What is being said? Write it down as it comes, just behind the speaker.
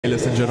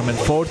Ladies and gentlemen,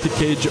 40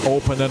 kg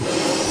opener.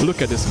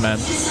 Look at this man.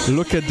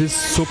 Look at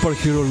this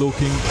superhero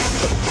looking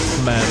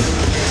man.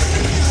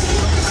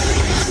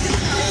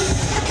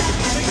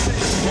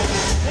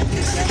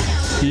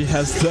 He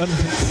has done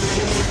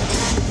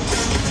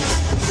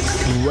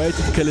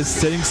weighted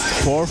calisthenics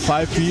for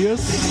 5 years,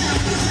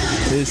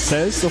 he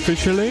says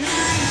officially,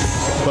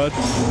 but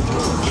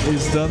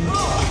he's done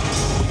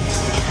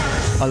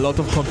a lot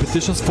of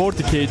competitions.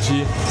 40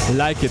 kg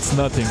like it's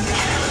nothing.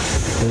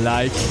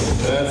 Like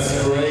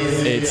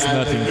it's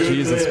nothing.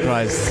 Jesus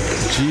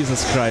Christ.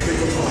 Jesus Christ.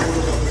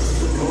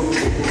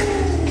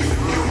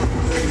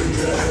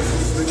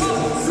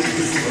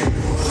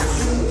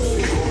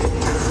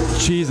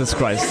 Jesus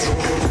Christ.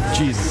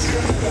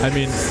 Jesus. I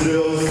mean,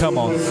 come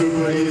on.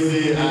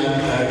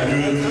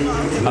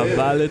 A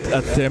valid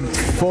attempt,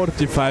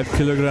 45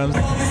 kilograms.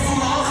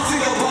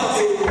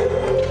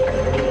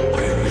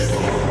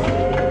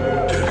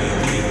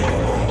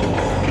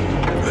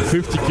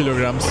 50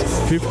 kilograms,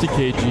 50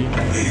 kg.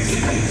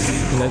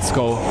 Let's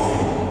go.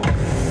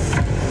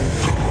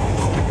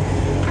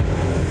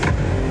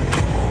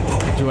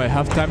 Do I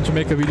have time to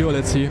make a video?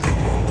 Let's see.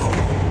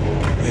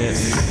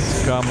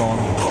 Yes, come on.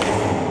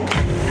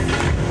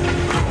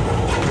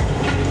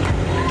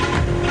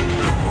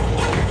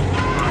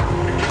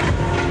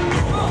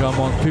 Come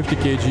on, 50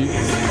 kg.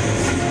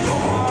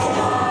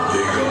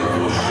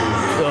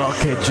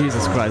 Okay,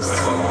 Jesus Christ.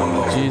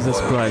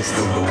 Jesus Christ.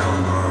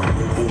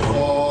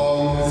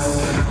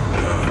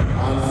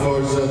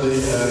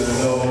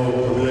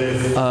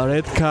 A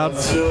red card.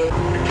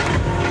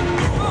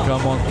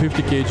 Come on,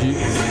 50 kg.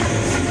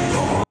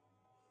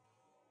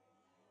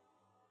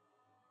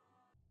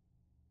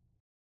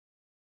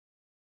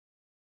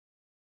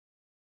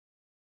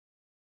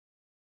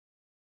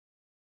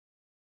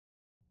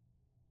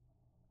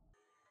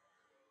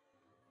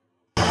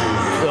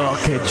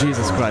 Okay,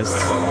 Jesus Christ.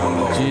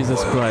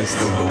 Jesus Christ.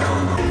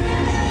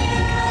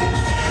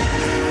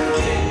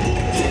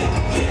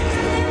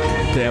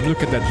 Damn,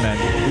 look at that man.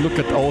 Look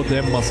at all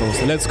them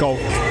muscles. Let's go.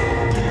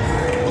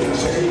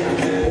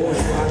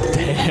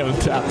 Damn,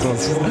 that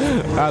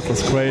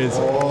was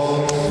crazy.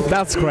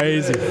 That's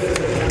crazy.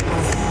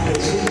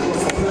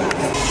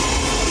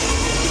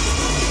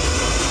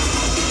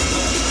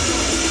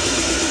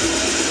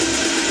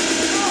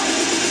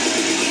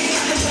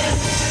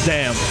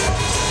 Damn,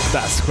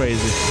 that's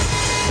crazy.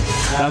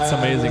 That's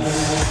amazing.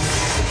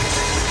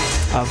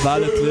 A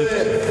valid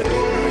lift.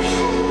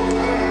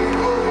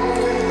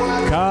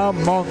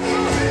 Come on.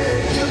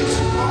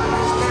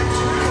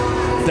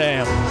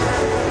 Damn.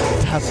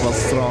 That was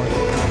strong.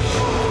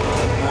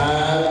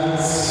 And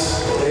it's...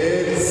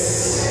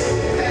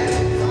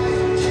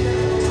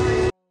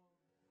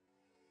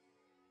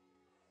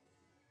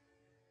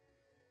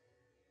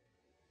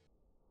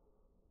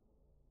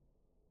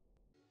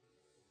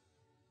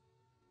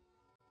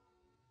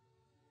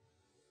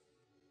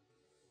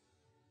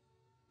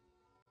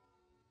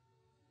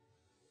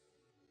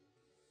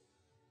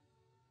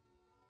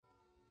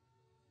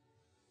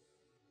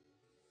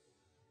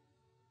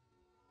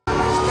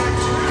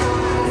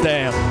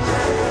 Damn,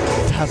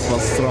 that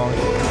was strong.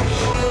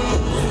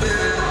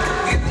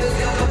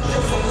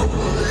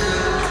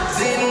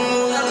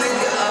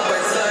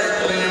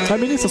 I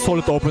mean, it's a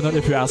solid opener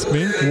if you ask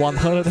me.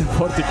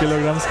 140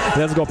 kilograms.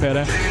 Let's go,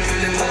 Pere.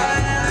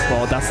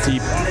 Oh, that's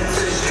deep.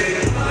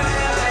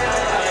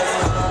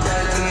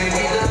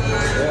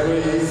 Very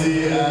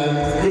easy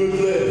and good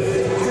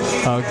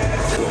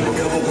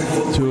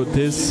lift. To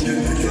this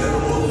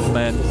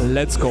man,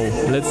 let's go.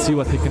 Let's see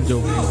what he can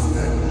do.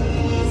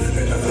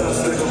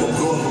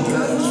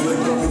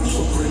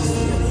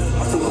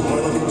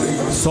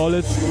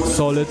 Solid,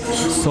 solid,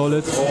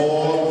 solid.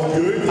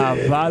 A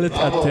valid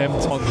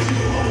attempt.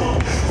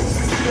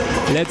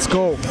 Let's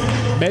go.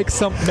 Make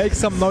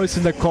some noise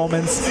in the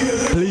comments.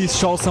 Please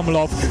show some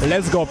love.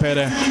 Let's go,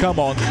 Pere. Come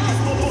on.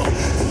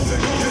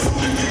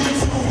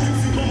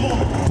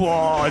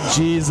 Oh,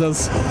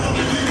 Jesus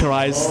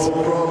Christ.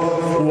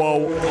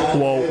 Whoa,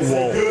 whoa,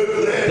 whoa.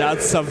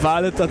 That's a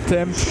valid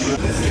attempt.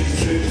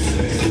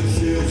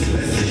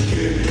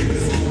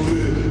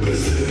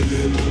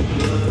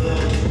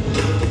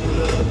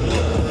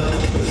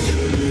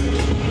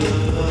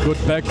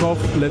 Good back off.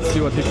 Let's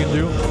see what he can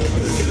do.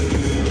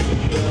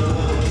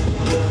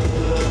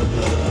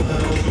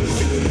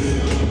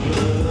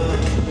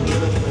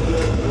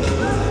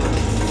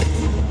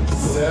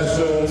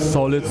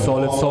 Solid,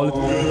 solid, solid.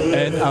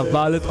 And a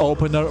valid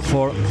opener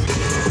for...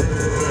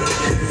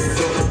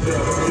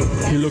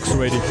 He looks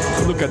ready.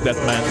 Look at that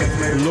man.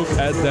 Look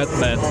at that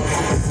man.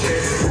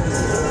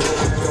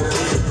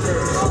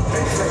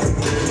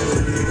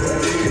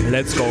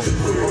 Let's go.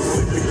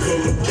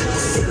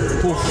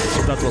 Oof,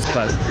 that was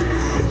fast.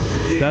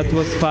 That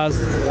was fast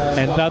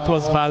and that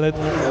was valid,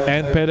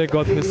 and Pere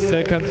got his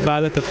second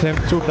valid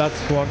attempt too. That's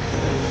one.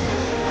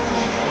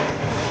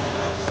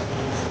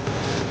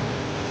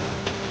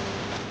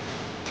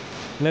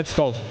 Let's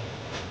go.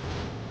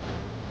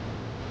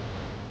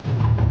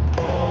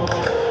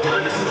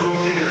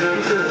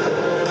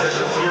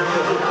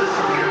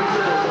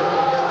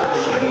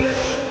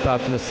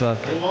 Stadtmesser.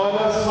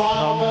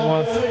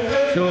 Now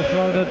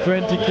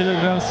 220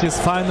 kilograms. His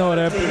final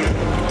rep,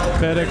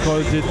 Pere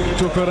Coll did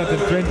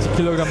 220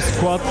 kilograms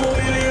squat,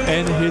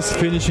 and he's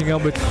finishing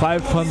up with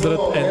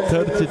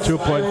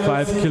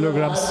 532.5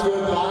 kilograms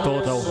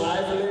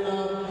total.